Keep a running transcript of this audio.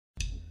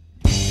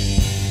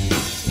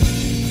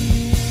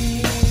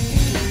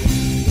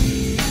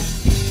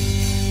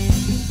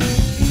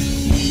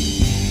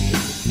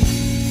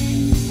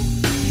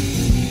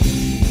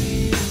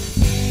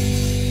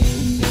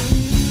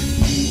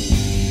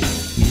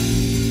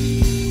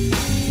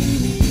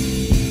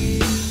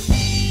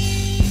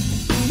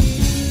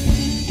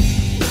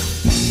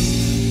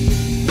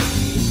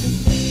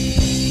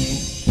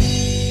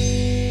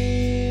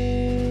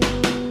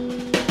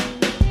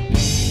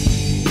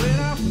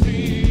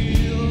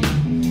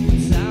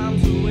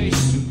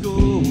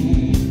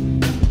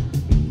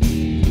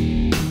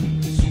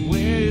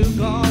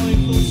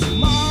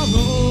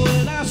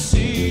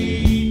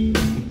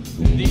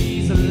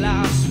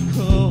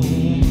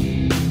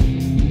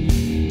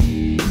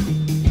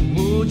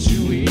Would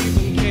you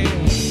even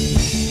care?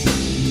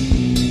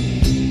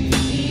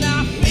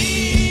 Not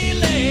feeling,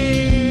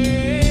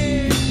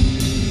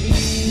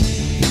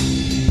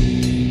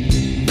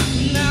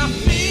 not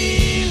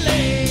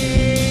feeling.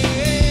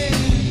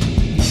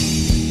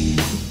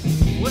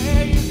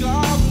 Where you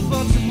going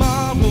for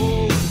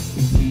tomorrow?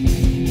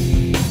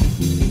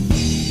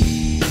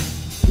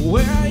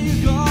 Where are you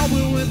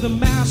going with the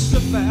master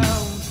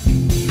valve?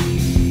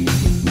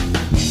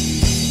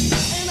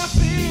 And I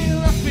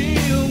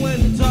feel when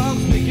the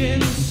dogs begin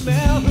to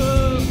smell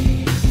her.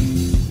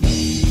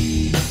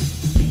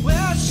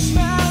 Well, she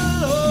smell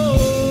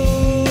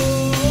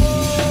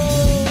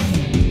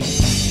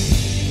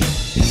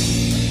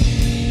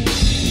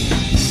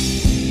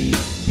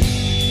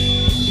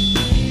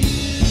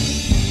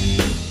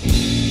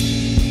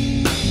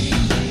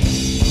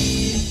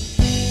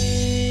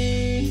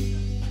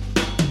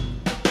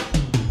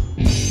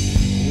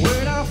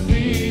when I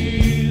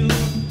feel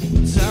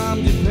time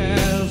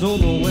depends on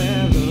the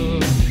weather.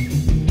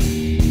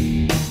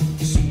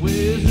 So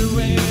where's the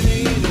rain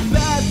in the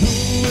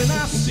bedroom? And I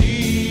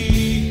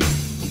see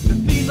that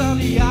these are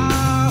the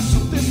eyes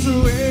of this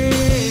rain.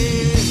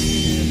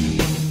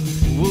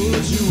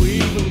 Would you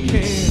even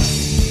care?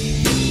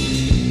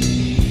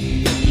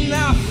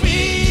 Now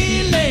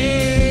feeling,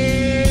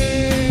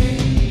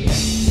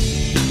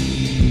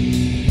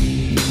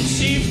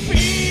 she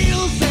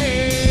feels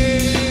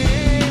it.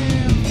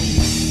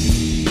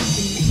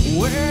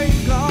 Where you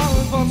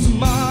going for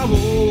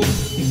tomorrow?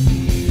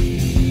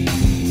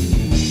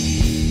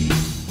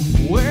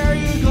 Where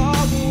you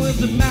going with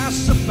the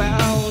master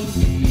found?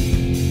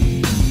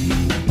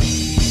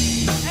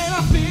 And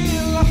I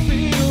feel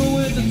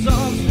when the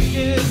dogs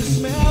begin to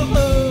smell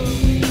her.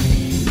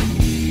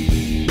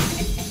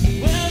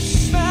 Well, she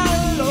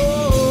smell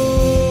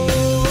low.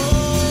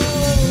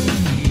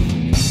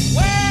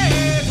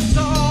 Where the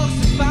dogs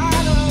to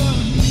find her?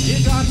 You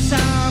got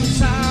time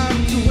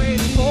to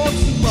wait for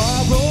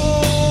tomorrow.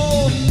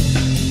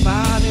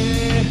 Find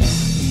it,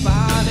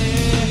 find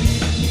it,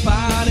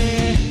 find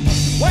it.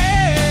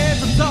 Where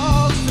the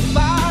dogs to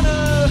find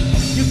her?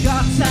 You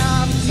got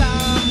time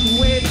to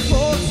wait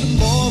for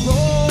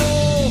tomorrow.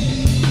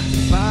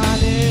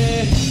 Find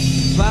it,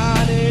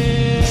 find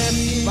it,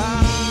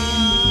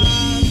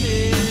 find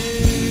it.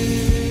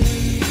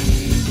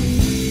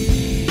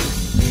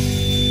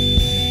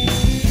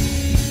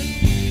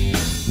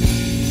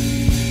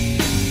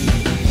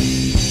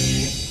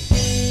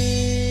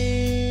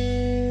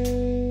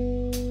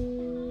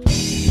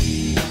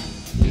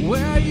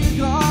 Where you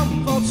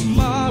going for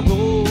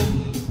tomorrow?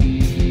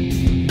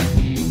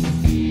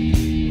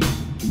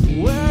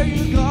 Where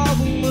you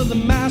going with the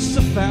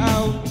master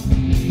found?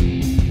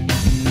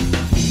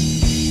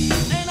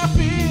 And I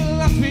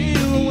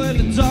feel when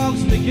the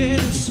dogs begin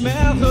to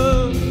smell her.